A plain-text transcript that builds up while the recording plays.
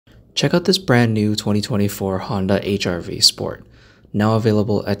Check out this brand new 2024 Honda HR-V Sport, now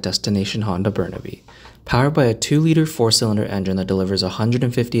available at Destination Honda Burnaby. Powered by a 2-liter 4-cylinder engine that delivers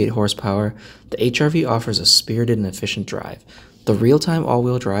 158 horsepower, the HR-V offers a spirited and efficient drive. The Real Time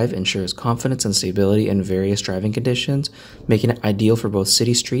all-wheel drive ensures confidence and stability in various driving conditions, making it ideal for both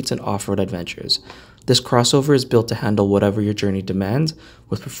city streets and off-road adventures. This crossover is built to handle whatever your journey demands,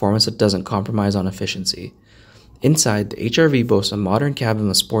 with performance that doesn't compromise on efficiency. Inside, the HR-V boasts a modern cabin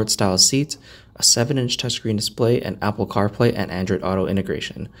with sport-style seats, a 7-inch touchscreen display, and Apple CarPlay and Android Auto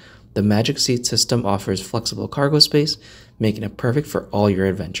integration. The Magic Seat system offers flexible cargo space, making it perfect for all your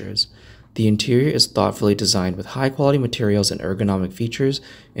adventures. The interior is thoughtfully designed with high-quality materials and ergonomic features,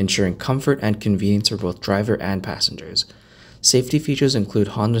 ensuring comfort and convenience for both driver and passengers. Safety features include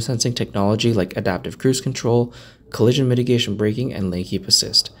Honda sensing technology like adaptive cruise control, collision mitigation braking, and lane keep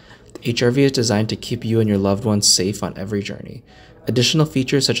assist. The HR-V is designed to keep you and your loved ones safe on every journey. Additional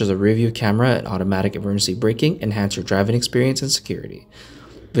features such as a rear-view camera and automatic emergency braking enhance your driving experience and security.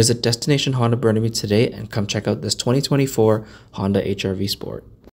 Visit Destination Honda Burnaby today and come check out this 2024 Honda HR-V Sport.